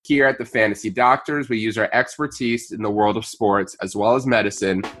Here at the Fantasy Doctors, we use our expertise in the world of sports as well as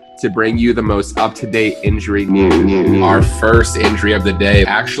medicine to bring you the most up-to-date injury news. Our first injury of the day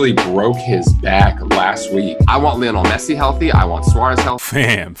actually broke his back last week. I want Lionel Messi healthy. I want Suarez healthy.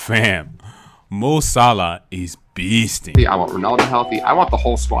 Fam. Mo Salah is beasting. I want Ronaldo healthy. I want the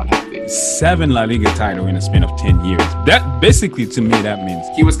whole squad healthy. 7 La Liga title in a span of 10 years. That basically, to me, that means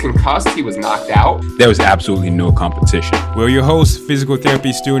he was concussed. He was knocked out. There was absolutely no competition. We're your hosts, physical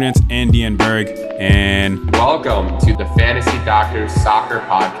therapy students, Andy and Berg, and welcome to the Fantasy Doctors Soccer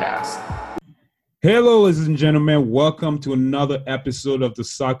Podcast. Hello, ladies and gentlemen. Welcome to another episode of the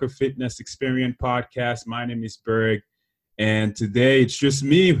Soccer Fitness Experience Podcast. My name is Berg. And today it's just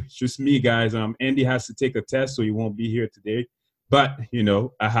me, guys. Andy has to take a test, so he won't be here today. But,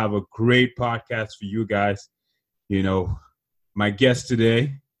 I have a great podcast for you guys. My guest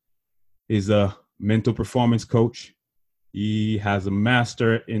today is a mental performance coach. He has a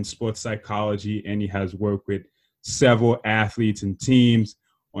master in sports psychology, and he has worked with several athletes and teams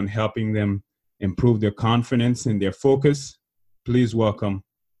on helping them improve their confidence and their focus. Please welcome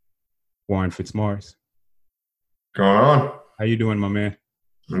Warren Fitzmaurice. Going on? How you doing, my man?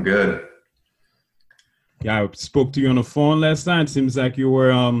 I'm good. Yeah, I spoke to you on the phone last night. Seems like you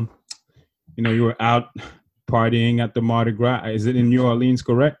were, you were out partying at the Mardi Gras. Is it in New Orleans,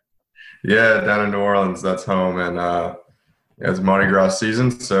 correct? Yeah, down in New Orleans. That's home, and it's Mardi Gras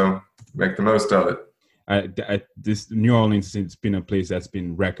season, so make the most of it. This New Orleans has been a place that's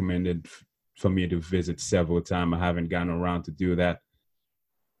been recommended for me to visit several times. I haven't gotten around to do that.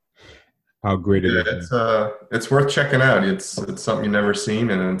 How great it is! It's worth checking out. It's something you've never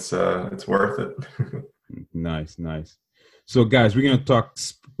seen, and it's worth it. Nice. So, guys, we're gonna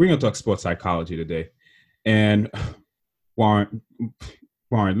talk sports psychology today, and Warren,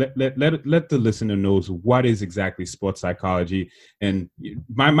 let the listener knows what is exactly sports psychology. And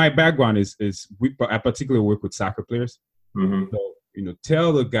my background is I particularly work with soccer players. Mm-hmm. So,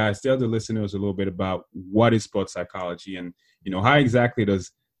 tell the listeners a little bit about what is sports psychology, and how exactly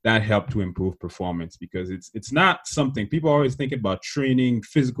does that help to improve performance, because it's not something people always think about training,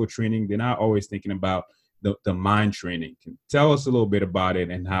 physical training. They're not always thinking about the mind training. Can tell us a little bit about it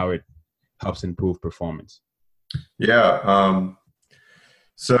and how it helps improve performance. Yeah.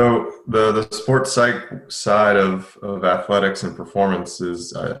 So the sports psych side of athletics and performance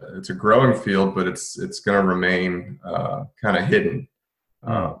is it's a growing field, but it's going to remain kind of hidden.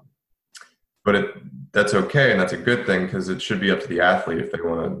 But that's okay, and that's a good thing, because it should be up to the athlete if they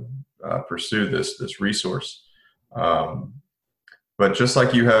want to pursue this resource. But just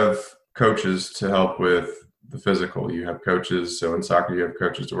like you have coaches to help with the physical, you have coaches. So in soccer, you have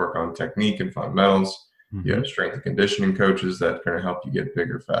coaches to work on technique and fundamentals. Mm-hmm. You have strength and conditioning coaches that are going to help you get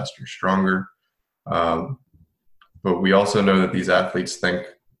bigger, faster, stronger. But we also know that these athletes think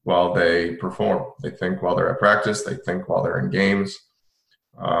while they perform. They think while they're at practice. They think while they're in games.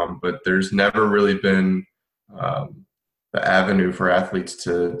 But there's never really been the avenue for athletes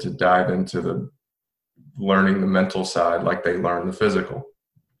to dive into the learning the mental side like they learn the physical.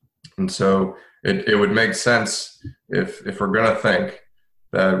 And so it would make sense if we're going to think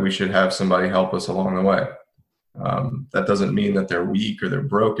that we should have somebody help us along the way. That doesn't mean that they're weak or they're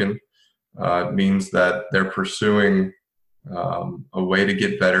broken. It means that they're pursuing a way to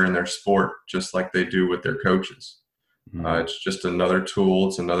get better in their sport, just like they do with their coaches. It's just another tool.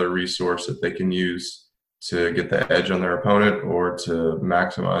 It's another resource that they can use to get the edge on their opponent or to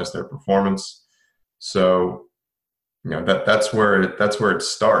maximize their performance. So, that's where it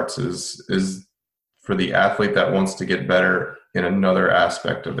starts is for the athlete that wants to get better in another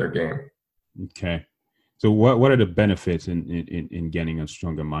aspect of their game. Okay. So what are the benefits in getting a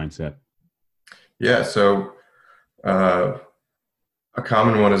stronger mindset? Yeah. So, a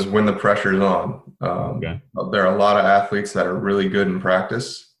common one is when the pressure is on. Okay. There are a lot of athletes that are really good in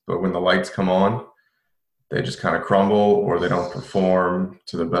practice, but when the lights come on, they just kind of crumble, or they don't perform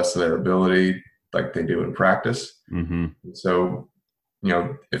to the best of their ability like they do in practice. Mm-hmm. So,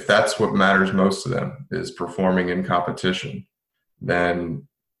 if that's what matters most to them is performing in competition, then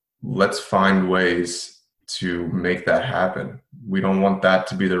let's find ways to make that happen. We don't want that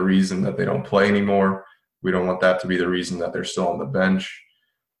to be the reason that they don't play anymore. We don't want that to be the reason that they're still on the bench.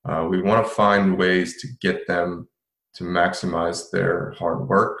 We want to find ways to get them to maximize their hard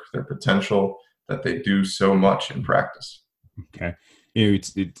work, their potential that they do so much in practice. Okay.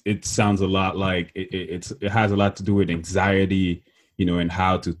 It sounds a lot like it has a lot to do with anxiety, and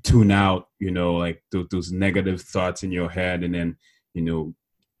how to tune out, like those negative thoughts in your head, and then,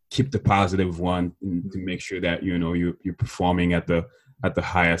 keep the positive one to make sure that, you're performing at the at the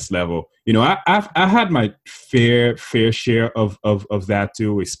highest level. You know, I had my fair share of that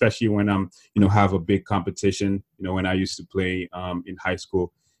too, especially when I'm, you know, have a big competition. You know, when I used to play in high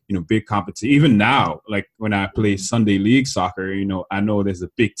school, you know, big competition. Even now, like when I play Sunday league soccer, you know, I know there's a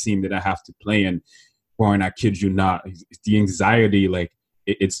big team that I have to play, and and I kid you not, the anxiety, like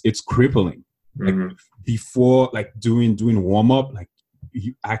it's crippling. Like before, like doing warm up, like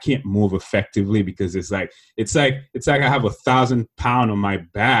I can't move effectively because it's like I have 1,000 pound on my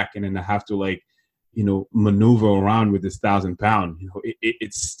back, and then I have to, like, you know, maneuver around with this 1,000 pound. You know,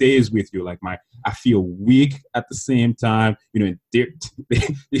 it stays with you. Like I feel weak at the same time. You know,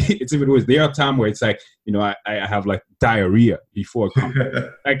 it's even worse. There are times where it's like, you know, I have like diarrhea before combat.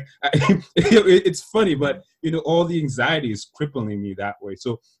 Like it's funny, but you know, all the anxiety is crippling me that way.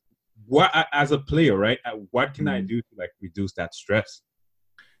 So, what as a player, right? What can I do to like reduce that stress?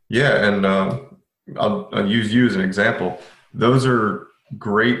 Yeah, and I'll use you as an example. Those are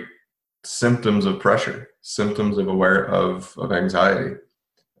great symptoms of pressure, symptoms of anxiety,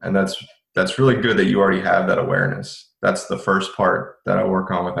 and that's really good that you already have that awareness. That's the first part that I work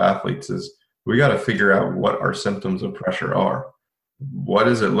on with athletes is we got to figure out what our symptoms of pressure are. What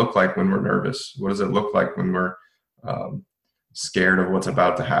does it look like when we're nervous? What does it look like when we're scared of what's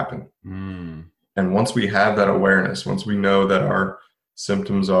about to happen? And once we have that awareness, once we know that our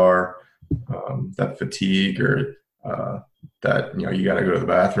symptoms are that fatigue or that, you know, you got to go to the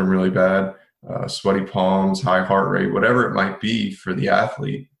bathroom really bad, sweaty palms, high heart rate, whatever it might be for the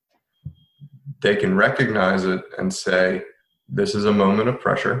athlete, they can recognize it and say, this is a moment of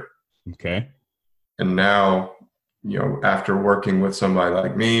pressure. Okay. And now, you know, after working with somebody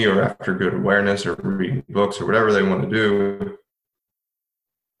like me or after good awareness or reading books or whatever they want to do,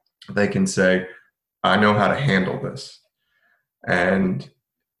 they can say, I know how to handle this. And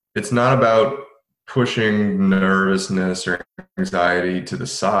it's not about pushing nervousness or anxiety to the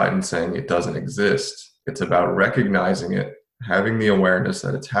side and saying it doesn't exist. It's about recognizing it, having the awareness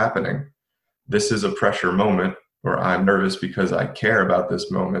that it's happening. This is a pressure moment, or I'm nervous because I care about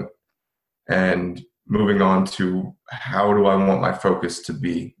this moment, and moving on to how do I want my focus to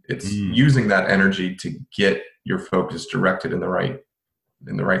be. It's using that energy to get your focus directed in the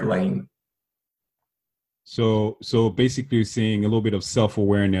right lane. So basically saying a little bit of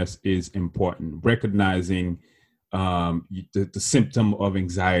self-awareness is important. Recognizing the symptom of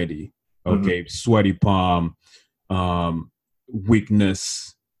anxiety, okay, sweaty palm,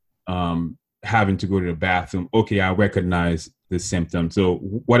 weakness, having to go to the bathroom. Okay, I recognize the symptom. So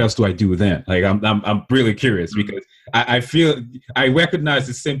what else do I do then? Like I'm really curious because I feel I recognize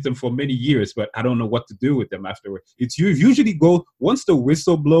the symptom for many years, but I don't know what to do with them afterward. It's usually go once the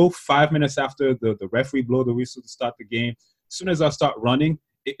whistle blow, 5 minutes after the referee blow the whistle to start the game. As soon as I start running,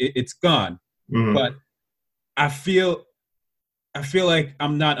 it's gone. But I feel like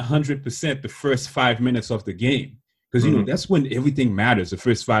I'm not 100% the first 5 minutes of the game. Because, you know, that's when everything matters, the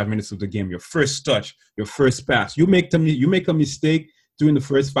first 5 minutes of the game, your first touch, your first pass. You make a mistake during the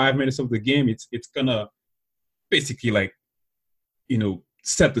first 5 minutes of the game, it's going to basically, like, you know,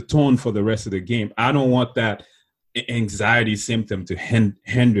 set the tone for the rest of the game. I don't want that anxiety symptom to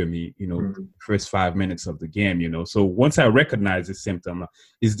hinder me, you know, the first 5 minutes of the game, you know. So once I recognize the symptom,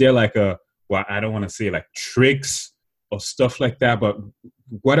 is there like I don't want to say like tricks or stuff like that, but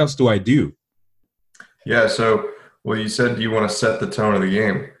what else do I do? Yeah, so... Well, you said you want to set the tone of the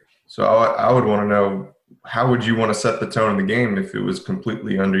game. So I would want to know, how would you want to set the tone of the game if it was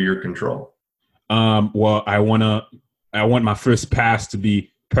completely under your control? Well, I want my first pass to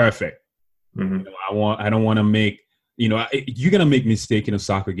be perfect. You know, I don't want to make, you know, you're going to make mistake in a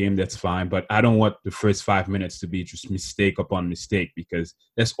soccer game. That's fine. But I don't want the first 5 minutes to be just mistake upon mistake, because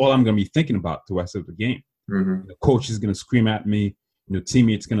that's all I'm going to be thinking about the rest of the game. The coach is going to scream at me. You know,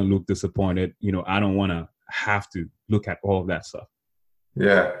 teammates going to look disappointed. You know, I don't want to have to look at all of that stuff.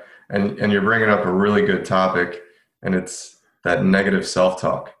 Yeah. And you're bringing up a really good topic, and it's that negative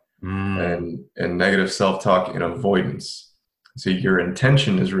self-talk and negative self-talk in avoidance. So your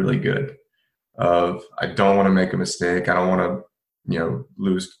intention is really good of, I don't want to make a mistake. I don't want to, you know,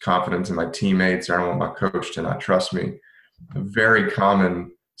 lose confidence in my teammates, or I don't want my coach to not trust me. A very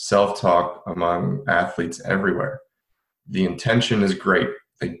common self-talk among athletes everywhere. The intention is great.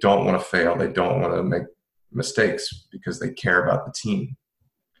 They don't want to fail. They don't want to make mistakes because they care about the team,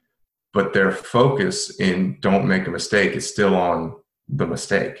 but their focus in don't make a mistake is still on the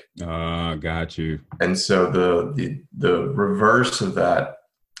mistake. Got you. And so the reverse of that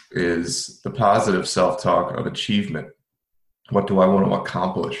is the positive self-talk of achievement. What do I want to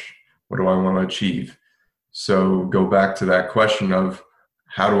accomplish? What do I want to achieve? So go back to that question of,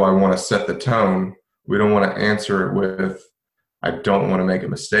 how do I want to set the tone? We don't want to answer it with, I don't want to make a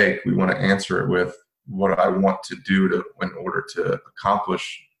mistake. We want to answer it with what I want to do in order to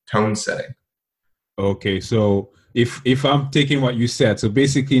accomplish tone setting. Okay, so if I'm taking what you said, so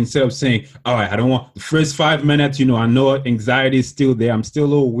basically instead of saying, all right, I don't want the first 5 minutes, I know anxiety is still there, I'm still a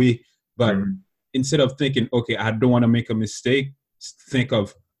little weak, but instead of thinking, okay, I don't want to make a mistake, think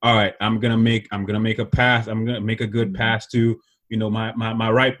of, all right, I'm gonna make a pass, I'm gonna make a good pass to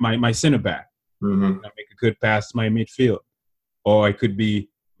my center back. I'm gonna make a good pass to my midfield, or it could be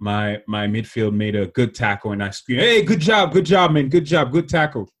my midfield made a good tackle and I scream, hey, good job, man, good job, good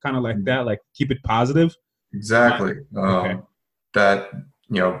tackle, kind of like that, like keep it positive. Exactly. Okay. That,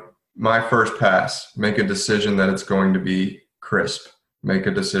 my first pass, make a decision that it's going to be crisp, make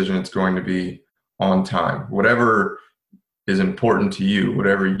a decision it's going to be on time, whatever is important to you,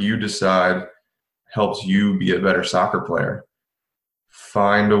 whatever you decide helps you be a better soccer player,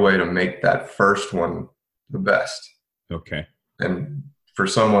 find a way to make that first one the best. Okay. And for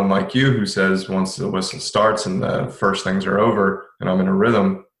someone like you who says once the whistle starts and the first things are over and I'm in a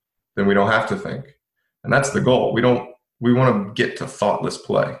rhythm, then we don't have to think. And that's the goal. We want to get to thoughtless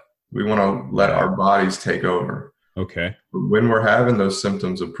play. We want to let our bodies take over. Okay. But when we're having those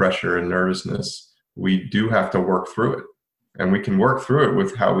symptoms of pressure and nervousness, we do have to work through it. And we can work through it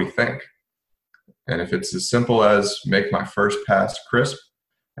with how we think. And if it's as simple as make my first pass crisp,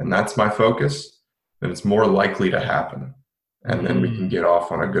 and that's my focus, then it's more likely to happen. And then we can get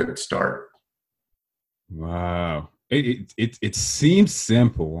off on a good start. Wow. It seems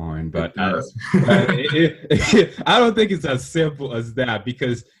simple, Warren, but I don't think it's as simple as that,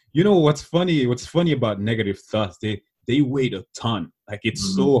 because what's funny about negative thoughts, they weigh a ton. Like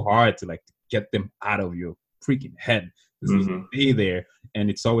it's so hard to like get them out of your freaking head. They stay there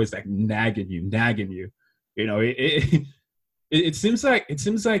and it's always like nagging you. It seems like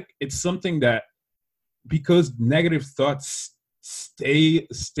it's something that, because negative thoughts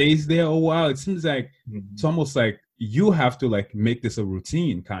stays there a while, it seems like it's almost like you have to like make this a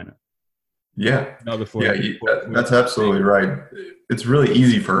routine, kind of. Yeah. That's absolutely right. It's really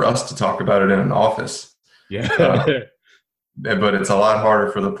easy for us to talk about it in an office. Yeah. But it's a lot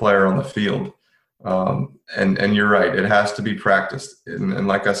harder for the player on the field. And you're right. It has to be practiced. And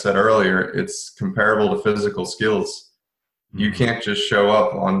like I said earlier, it's comparable to physical skills. You can't just show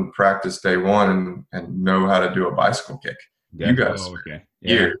up on practice day one and know how to do a bicycle kick. You guys spend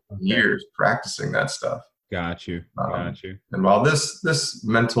years practicing that stuff. Got you. And while this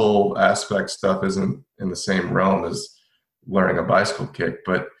mental aspect stuff isn't in the same realm as learning a bicycle kick,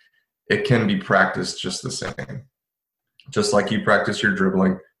 but it can be practiced just the same. Just like you practice your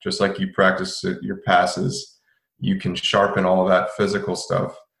dribbling, just like you practice your passes, you can sharpen all of that physical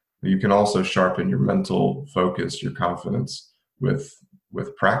stuff. You can also sharpen your mental focus, your confidence with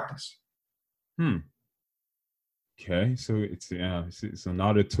practice. Okay, so it's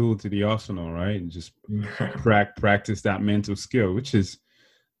another tool to the arsenal, right? And just practice that mental skill, which is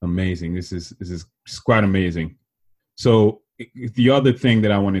amazing. This is quite amazing. So the other thing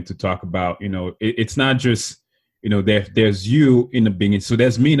that I wanted to talk about, it's not just there's you in the beginning. So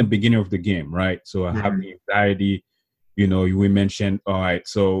there's me in the beginning of the game, right? So I have the anxiety. We mentioned, all right,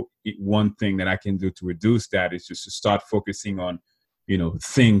 so one thing that I can do to reduce that is just to start focusing on,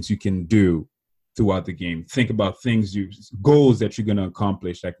 things you can do throughout the game. Think about goals that you're going to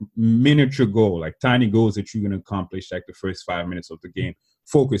accomplish, like miniature goal, like tiny goals that you're going to accomplish, like the first 5 minutes of the game.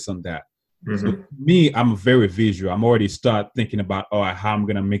 Focus on that. So me, I'm very visual. I'm already start thinking about, how I'm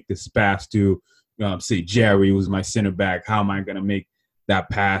going to make this pass to, say Jerry, who's my center back. How am I going to make that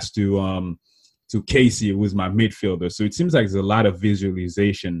pass to Casey, who's my midfielder? So it seems like there's a lot of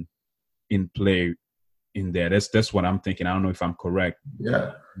visualization in play in there. That's what I'm thinking. I don't know if I'm correct.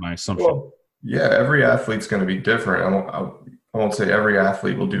 Yeah. My assumption. Well, yeah, every athlete's going to be different. I won't say every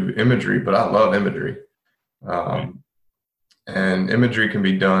athlete will do imagery, but I love imagery. And imagery can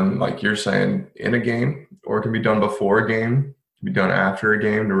be done, like you're saying, in a game, or it can be done before a game, it can be done after a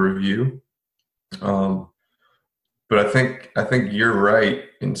game to review. But I think you're right.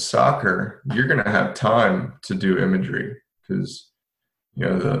 In soccer, you're going to have time to do imagery because,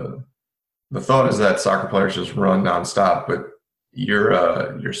 the thought is that soccer players just run nonstop, but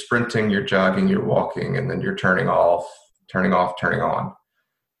you're sprinting, you're jogging, you're walking, and then you're turning off, turning on.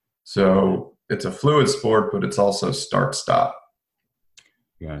 So it's a fluid sport, but it's also start-stop.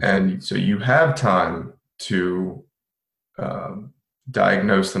 Yeah. And so you have time to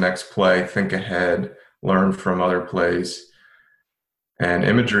diagnose the next play, think ahead, learn from other plays. And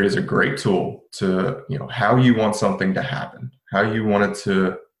imagery is a great tool to, how you want something to happen, how you want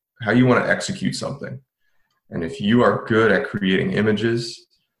to execute something. And if you are good at creating images,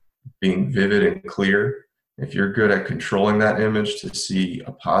 being vivid and clear, if you're good at controlling that image to see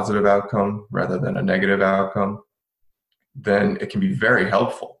a positive outcome rather than a negative outcome, then it can be very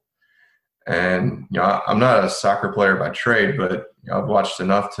helpful. And, I'm not a soccer player by trade, but I've watched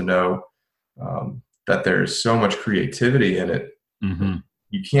enough to know that there's so much creativity in it. Mm-hmm.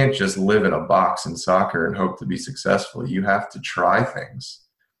 You can't just live in a box in soccer and hope to be successful. You have to try things.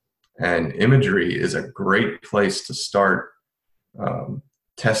 And imagery is a great place to start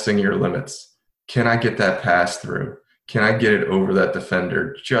testing your limits. Can I get that pass through? Can I get it over that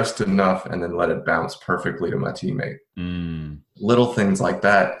defender just enough and then let it bounce perfectly to my teammate? Little things like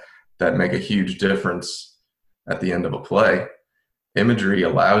that make a huge difference at the end of a play. Imagery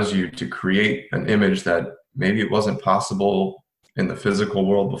allows you to create an image that maybe it wasn't possible in the physical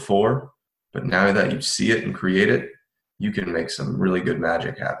world before, but now that you see it and create it, you can make some really good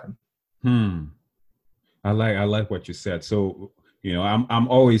magic happen. I like what you said. So, I'm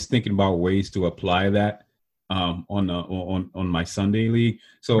always thinking about ways to apply that on my Sunday league.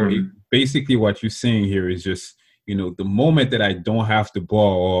 So basically what you're saying here is just, the moment that I don't have the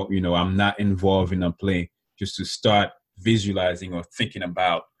ball or, I'm not involved in a play, just to start visualizing or thinking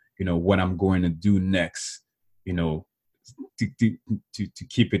about, what I'm going to do next, to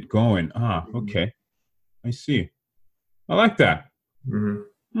keep it going. Okay. I see. I like that.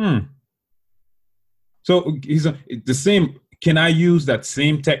 So the same. Can I use that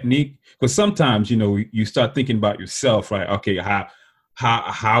same technique? Because sometimes, you start thinking about yourself, right? Okay,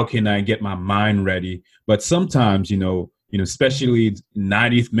 how can I get my mind ready? But sometimes, especially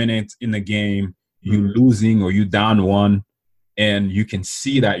 90th minute in the game, you losing or you down one, and you can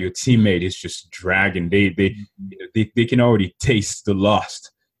see that your teammate is just dragging. They can already taste the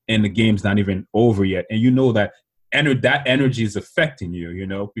loss, and the game's not even over yet. And that that energy is affecting you.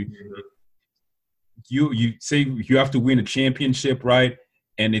 You say you have to win a championship, right?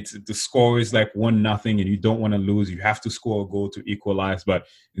 And the score is like 1-0, and you don't want to lose. You have to score a goal to equalize, but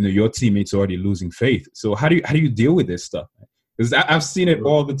your teammate's already losing faith. So how do you deal with this stuff? Because I've seen it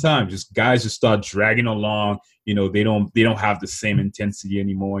all the time. Just guys just start dragging along. They don't have the same intensity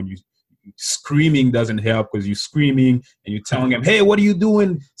anymore, and screaming doesn't help because you're screaming and you're telling them, "Hey, what are you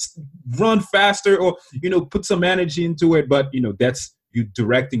doing? Run faster!" or put some energy into it. But that's you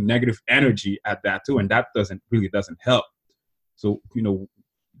directing negative energy at that too, and that doesn't help. So do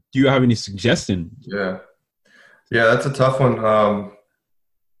you have any suggestion? Yeah, that's a tough one.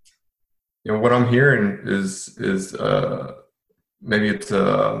 What I'm hearing is maybe it's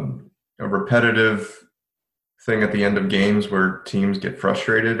a repetitive thing at the end of games where teams get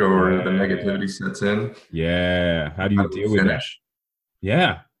frustrated or the negativity sets in. Yeah, how do you deal with that?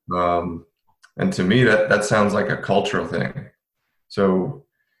 Yeah, and to me that sounds like a cultural thing. So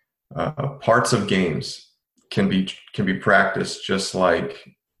parts of games can be practiced just like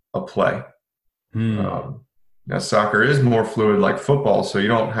a play. Now soccer is more fluid like football, so you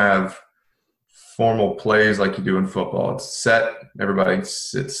don't have formal plays like you do in football. It's set, everybody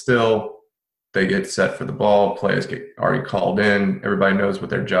sits still, they get set for the ball, players get already called in, everybody knows what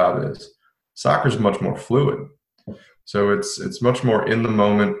their job is. Soccer is much more fluid. So it's much more in the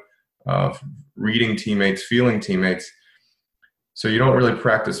moment of reading teammates, feeling teammates. So you don't really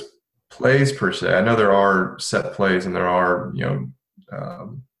practice plays per se. I know there are set plays and there are,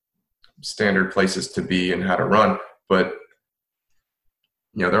 standard places to be and how to run, but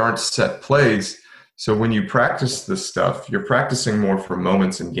there aren't set plays. So when you practice this stuff, you're practicing more for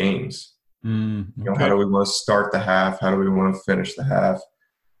moments in games. Okay. How do we want to start the half? How do we want to finish the half?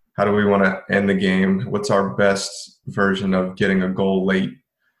 How do we want to end the game? What's our best version of getting a goal late?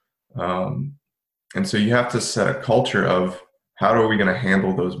 And so you have to set a culture of how are we going to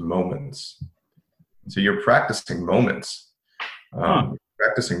handle those moments? So you're practicing moments,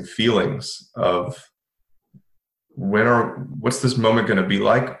 practicing feelings of what's this moment going to be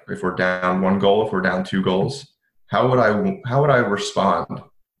like if we're down 1 goal, if we're down 2 goals? How would I respond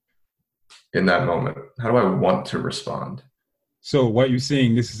in that moment? How do I want to respond? So what you're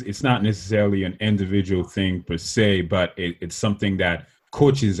saying, it's not necessarily an individual thing per se, but it's something that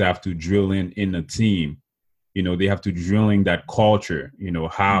coaches have to drill in a team. They have to drill in that culture,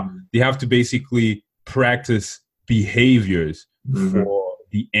 how they have to basically practice behaviors for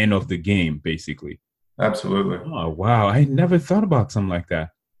the end of the game, basically. Absolutely. Oh, wow. I never thought about something like that.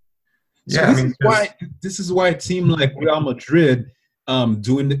 So Yeah, this is why a team like Real Madrid,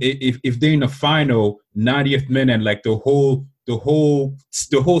 if they're in the final 90th minute, like the whole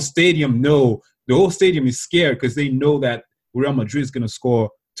stadium the whole stadium is scared because they know that Real Madrid is going to score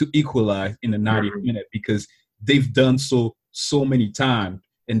to equalize in the 90th minute because they've done so many times,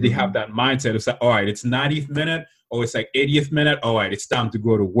 and they have that mindset of like, all right, it's 90th minute or it's like 80th minute. All right, it's time to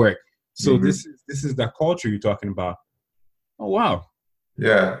go to work. So this is the culture you're talking about. Oh wow.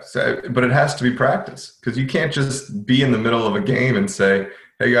 Yeah, but it has to be practice, because you can't just be in the middle of a game and say,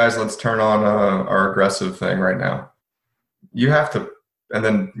 "Hey guys, let's turn on our aggressive thing right now." You have to, and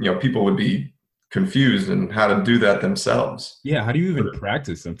then people would be confused in how to do that themselves. Yeah, how do you even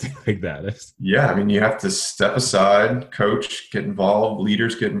practice something like that? Yeah, I mean, you have to step aside, coach, get involved,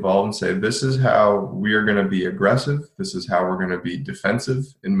 leaders get involved, and say, "This is how we are going to be aggressive. This is how we're going to be defensive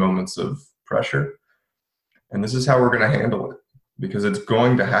in moments of pressure, and this is how we're going to handle it." Because it's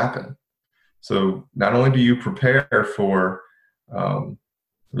going to happen. So not only do you prepare for,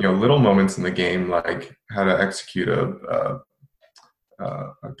 little moments in the game, like how to execute a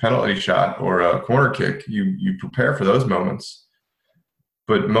penalty shot or a corner kick, you prepare for those moments,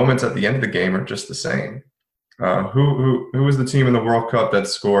 but moments at the end of the game are just the same. Who was the team in the World Cup that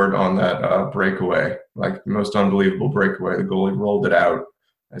scored on that breakaway, like the most unbelievable breakaway? The goalie rolled it out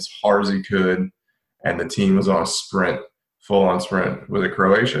as hard as he could, and the team was on a sprint. Full-on sprint. Was it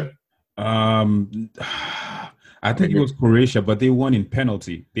Croatia? I think it was Croatia, but they won in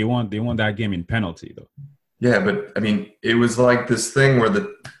penalty. They won that game in penalty, though. Yeah, but I mean, it was like this thing where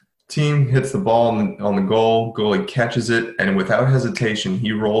the team hits the ball on the goal, goalie catches it, and without hesitation,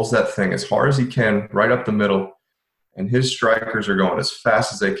 he rolls that thing as hard as he can right up the middle, and his strikers are going as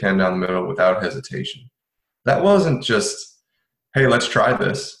fast as they can down the middle without hesitation. That wasn't just, "Hey, let's try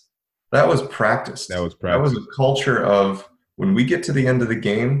this." That was practice. That was a culture of, when we get to the end of the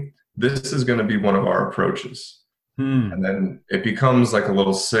game, this is going to be one of our approaches. And then it becomes like a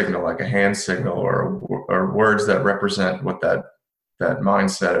little signal, like a hand signal, or words that represent what that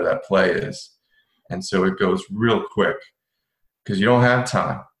mindset or that play is. And so it goes real quick, because you don't have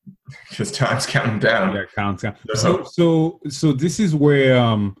time, because time's counting down. Yeah, counting down. So this is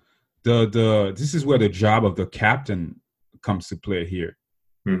where this is where the job of the captain comes to play here.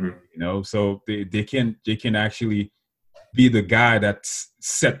 So they can actually be the guy that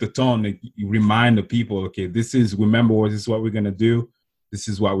set the tone, to remind the people, okay, this is what we're gonna do. This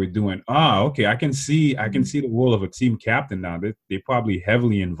is what we're doing. Okay, I can see the role of a team captain now. They're probably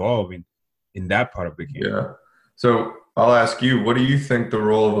heavily involved in that part of the game. Yeah. So I'll ask you, what do you think the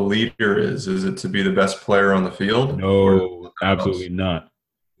role of a leader is? Is it to be the best player on the field? No, absolutely not.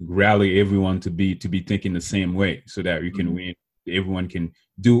 Rally everyone to be thinking the same way, so that you can win. Everyone can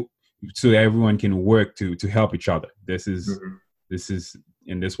do, so that everyone can work to help each other. This is,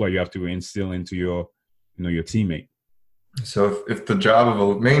 and that's why you have to instill into your teammate. So if the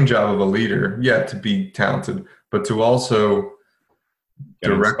main job of a leader, to be talented, but to also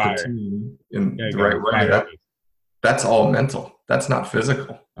direct the team in the right way, that's all mental. That's not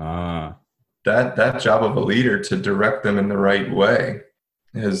physical. That job of a leader, to direct them in the right way,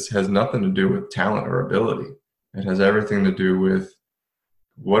 has nothing to do with talent or ability. It has everything to do with,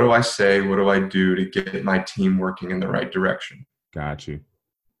 what do I say? What do I do to get my team working in the right direction? Got you.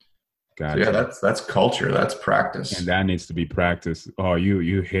 Yeah, that's culture. That's practice. And that needs to be practiced. Oh,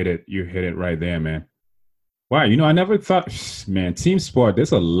 you hit it. You hit it right there, man. Wow, I never thought, man, team sport,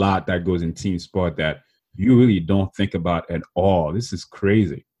 there's a lot that goes in team sport that you really don't think about at all. This is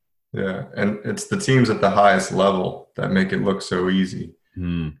crazy. Yeah, and it's the teams at the highest level that make it look so easy.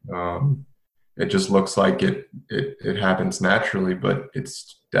 It just looks like it happens naturally, but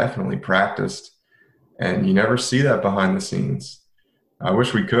it's definitely practiced, and you never see that behind the scenes. I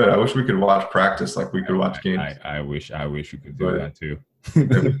wish we could. I wish we could watch practice like we could watch games. I wish we could do that too.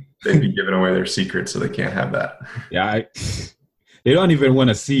 They'd be giving away their secrets, so they can't have that. Yeah, they don't even want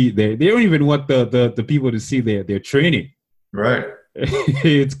to see. They don't even want the people to see their training. Right.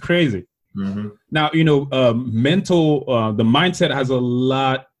 It's crazy. Now, mental, the mindset has a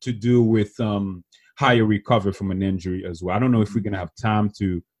lot to do with how you recover from an injury as well. I don't know if we're going to have time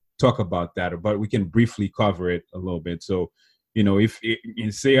to talk about that, but we can briefly cover it a little bit. So, if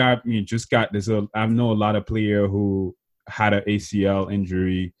say I know a lot of players who had an ACL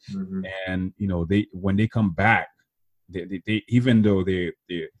injury, and when they come back, they even though they're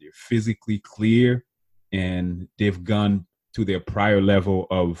physically clear and they've gone to their prior level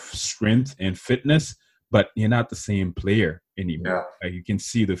of strength and fitness, but you're not the same player anymore. Yeah. Like, you can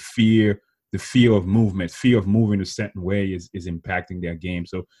see the fear of movement, fear of moving a certain way is impacting their game.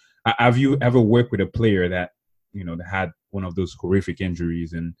 So have you ever worked with a player that that had one of those horrific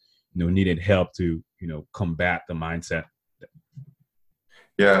injuries and needed help to combat the mindset?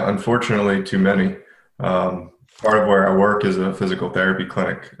 Yeah, unfortunately, too many. Part of where I work is a physical therapy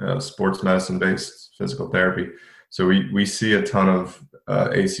clinic, sports medicine based physical therapy. So we see a ton of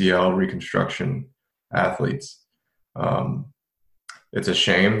ACL reconstruction athletes. It's a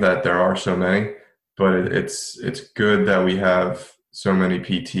shame that there are so many, but it's good that we have so many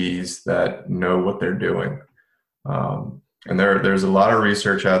PTs that know what they're doing. And there's a lot of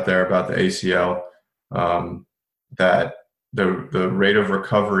research out there about the ACL, that the rate of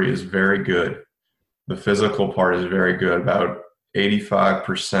recovery is very good. The physical part is very good, about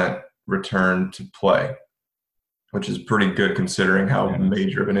 85% return to play, which is pretty good considering how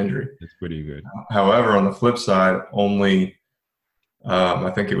major of an injury. It's pretty good. However, on the flip side, only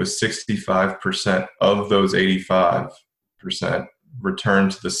I think it was 65% of those 85%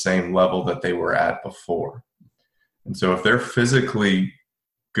 returned to the same level that they were at before. And so if they're physically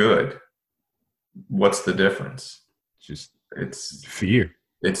good, what's the difference? It's fear.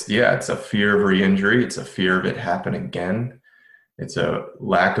 It's a fear of re-injury. It's a fear of it happen again. It's a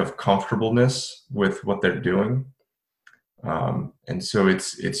lack of comfortableness with what they're doing. And so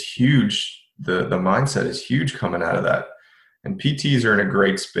it's huge. The mindset is huge coming out of that. And PTs are in a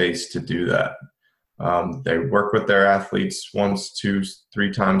great space to do that. They work with their athletes 1, 2,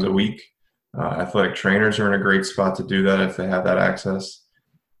 3 times a week. Athletic trainers are in a great spot to do that if they have that access.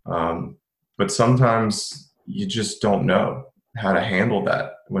 But sometimes you just don't know how to handle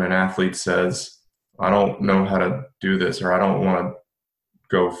that when an athlete says, I don't know how to do this, or I don't want to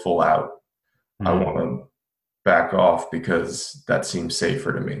go full out. I want to back off because that seems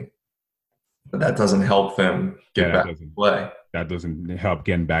safer to me. But that doesn't help them get back to play. That doesn't help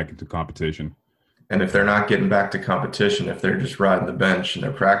getting back into competition. And if they're not getting back to competition, if they're just riding the bench and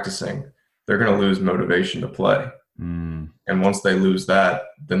they're practicing, they're going to lose motivation to play. And once they lose that,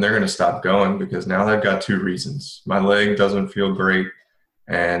 then they're going to stop going because now they've got 2 reasons. My leg doesn't feel great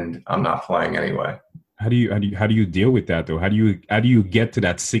and I'm not playing anyway. How do you deal with that though? How do you get to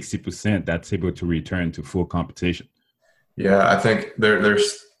that 60% that's able to return to full competition? Yeah, I think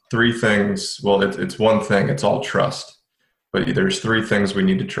there's 3 things. Well, it's one thing. It's all trust. But there's 3 things we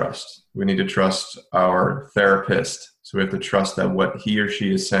need to trust. We need to trust our therapist. So we have to trust that what he or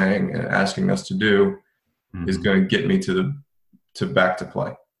she is saying and asking us to do is going to get me to back to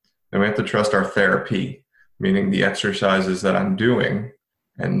play. And we have to trust our therapy, meaning the exercises that I'm doing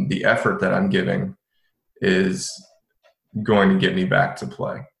and the effort that I'm giving is going to get me back to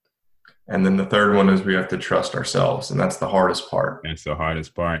play. And then the third one is we have to trust ourselves, and that's the hardest part. That's the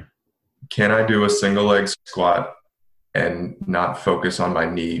hardest part. Can I do a single leg squat and not focus on my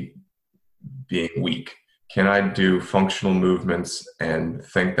knee being weak? Can I do functional movements and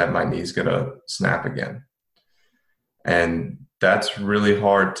think that my knee's going to snap again? And that's really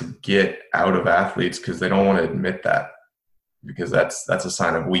hard to get out of athletes because they don't want to admit that, because that's a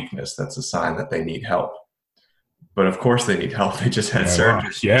sign of weakness. That's a sign that they need help. But of course they need help. They just had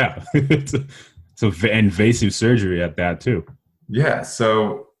surgery. Yeah. It's an invasive surgery at that too. Yeah.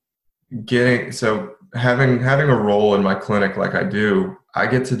 So having a role in my clinic like I do, I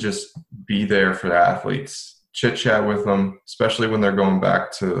get to just be there for the athletes, chit chat with them, especially when they're going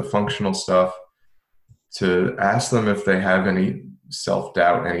back to the functional stuff, to ask them if they have any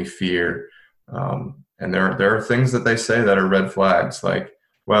self-doubt, any fear. And there are things that they say that are red flags, like,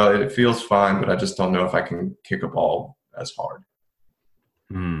 well, it feels fine, but I just don't know if I can kick a ball as hard.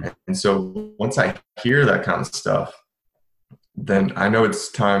 And so once I hear that kind of stuff, then I know it's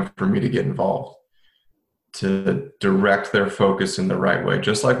time for me to get involved, to direct their focus in the right way.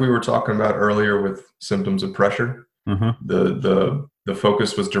 Just like we were talking about earlier with symptoms of pressure, the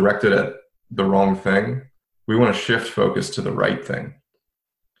focus was directed at the wrong thing. We want to shift focus to the right thing.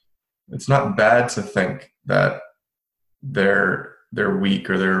 It's not bad to think that they're weak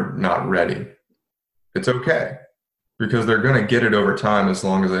or they're not ready. It's okay, because they're going to get it over time as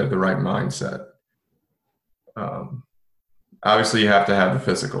long as they have the right mindset. Obviously, you have to have the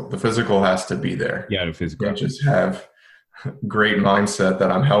physical. The physical has to be there. Yeah, the physical. You can't just have great mindset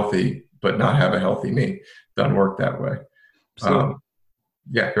that I'm healthy, but not have a healthy knee. Doesn't work that way. So,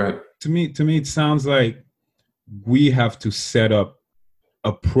 yeah, go ahead. To me, it sounds like we have to set up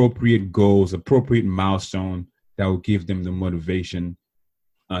appropriate goals, appropriate milestone that will give them the motivation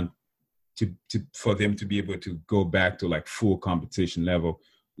for them to be able to go back to like full competition level.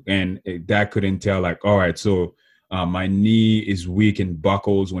 And that could entail like, all right, so my knee is weak and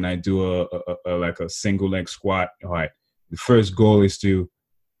buckles when I do a single leg squat. All right, the first goal is to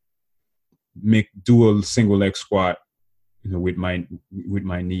do a single leg squat, with my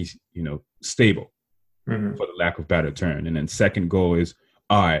knees, stable, for the lack of better term. And then second goal is,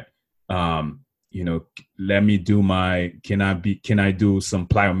 all right, let me do can I do some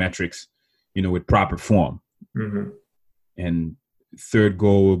plyometrics, with proper form. And third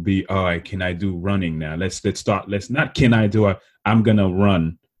goal will be, all right, can I do running now? Let's start. I'm going to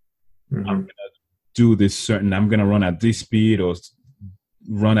run. I'm going to do this I'm going to run at this speed or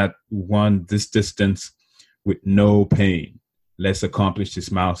run at this distance with no pain. let's accomplish this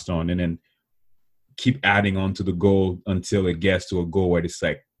milestone, and then keep adding on to the goal until it gets to a goal where it's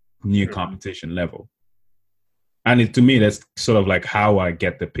like near competition level. And to me, that's sort of like how I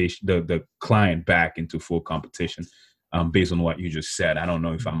get the client back into full competition, based on what you just said. I don't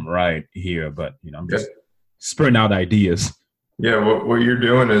know if I'm right here, but I'm just spurring out ideas. Yeah, what you're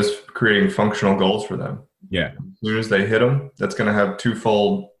doing is creating functional goals for them. Yeah. As soon as they hit them, that's going to have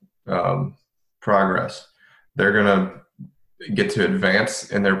twofold progress. They're going to get to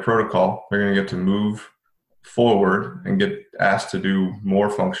advance in their protocol. They're going to get to move forward and get asked to do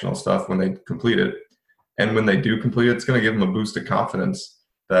more functional stuff when they complete it. And when they do complete it, it's going to give them a boost of confidence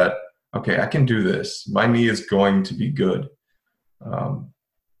that, okay, I can do this. My knee is going to be good.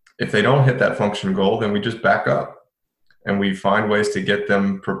 If they don't hit that function goal, then we just back up and we find ways to get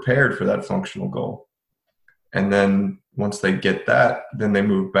them prepared for that functional goal. And then once they get that, then they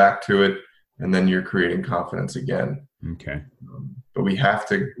move back to it, and then you're creating confidence again. Okay. But you have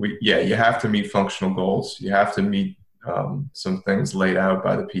to meet functional goals. You have to meet some things laid out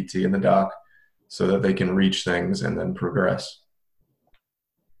by the PT and the doc so that they can reach things and then progress.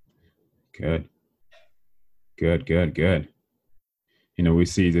 Good. We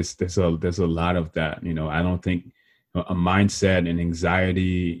see this. There's a lot of that. I don't think a mindset and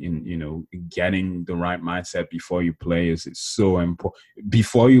anxiety in getting the right mindset before you play is so important.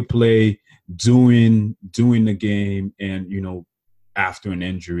 Before you play, doing the game, and after an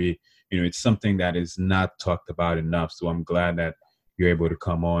injury, it's something that is not talked about enough. So I'm glad that you're able to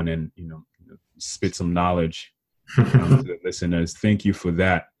come on and spit some knowledge to the listeners. Thank you for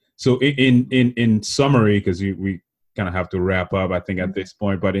that. So in summary, because we kind of have to wrap up, I think, at this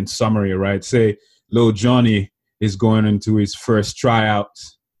point, but in summary, right? Say Lil Johnny is going into his first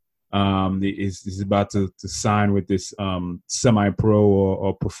tryouts. He's about to sign with this semi-pro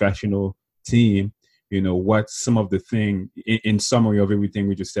or professional team. What's some of the thing, in summary of everything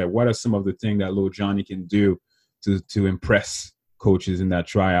we just said, what are some of the things that Lil Johnny can do to impress coaches in that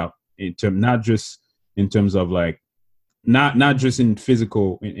tryout, not just in terms of like, not just in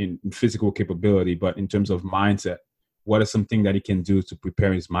physical capability, but in terms of mindset? What are some things that he can do to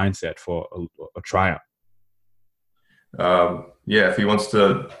prepare his mindset for a tryout? If he wants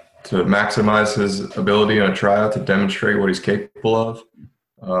to maximize his ability in a tryout, to demonstrate what he's capable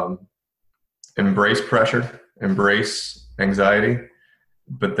of, embrace pressure, embrace anxiety,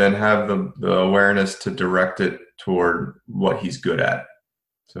 but then have the awareness to direct it toward what he's good at.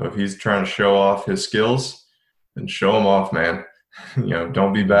 So if he's trying to show off his skills, then show him off, man.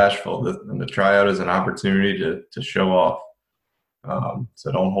 Don't be bashful. The tryout is an opportunity to show off.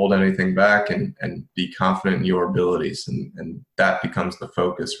 So don't hold anything back, and be confident in your abilities. And that becomes the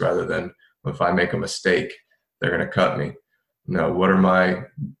focus, rather than, if I make a mistake, they're going to cut me. No, what are my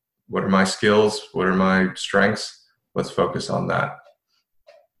skills? What are my strengths? Let's focus on that.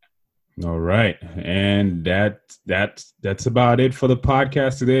 All right. And that's about it for the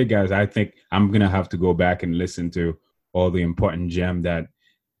podcast today, guys. I think I'm going to have to go back and listen to all the important gem that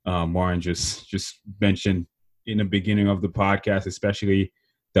Warren just mentioned in the beginning of the podcast, especially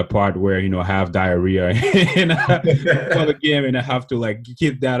the part where, I have diarrhea and for the game, and I have to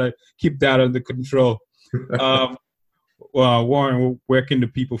keep that under control. Well, Warren, where can the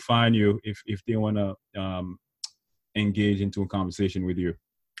people find you if they want to engage into a conversation with you?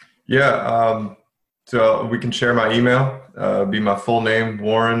 Yeah. So we can share my email, be my full name,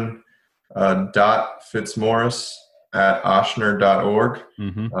 Warren .Fitzmaurice@ochsner.org.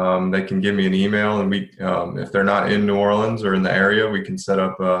 Mm-hmm. They can give me an email, and we, if they're not in New Orleans or in the area, we can set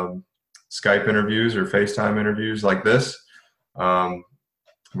up Skype interviews or FaceTime interviews like this. I've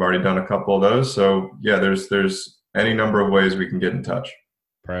already done a couple of those. So yeah, there's any number of ways we can get in touch.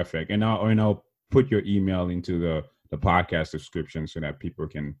 Perfect. And I'll put your email into the podcast description so that people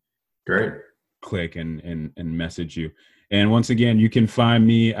can click and message you. And once again, you can find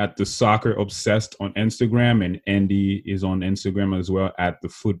me at The Soccer Obsessed on Instagram, and Andy is on Instagram as well at The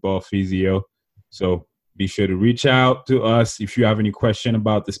Football Physio. So be sure to reach out to us if you have any question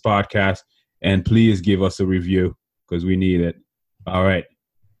about this podcast, and please give us a review because we need it. All right.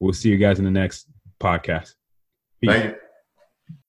 We'll see you guys in the next podcast. Peace. Thank you.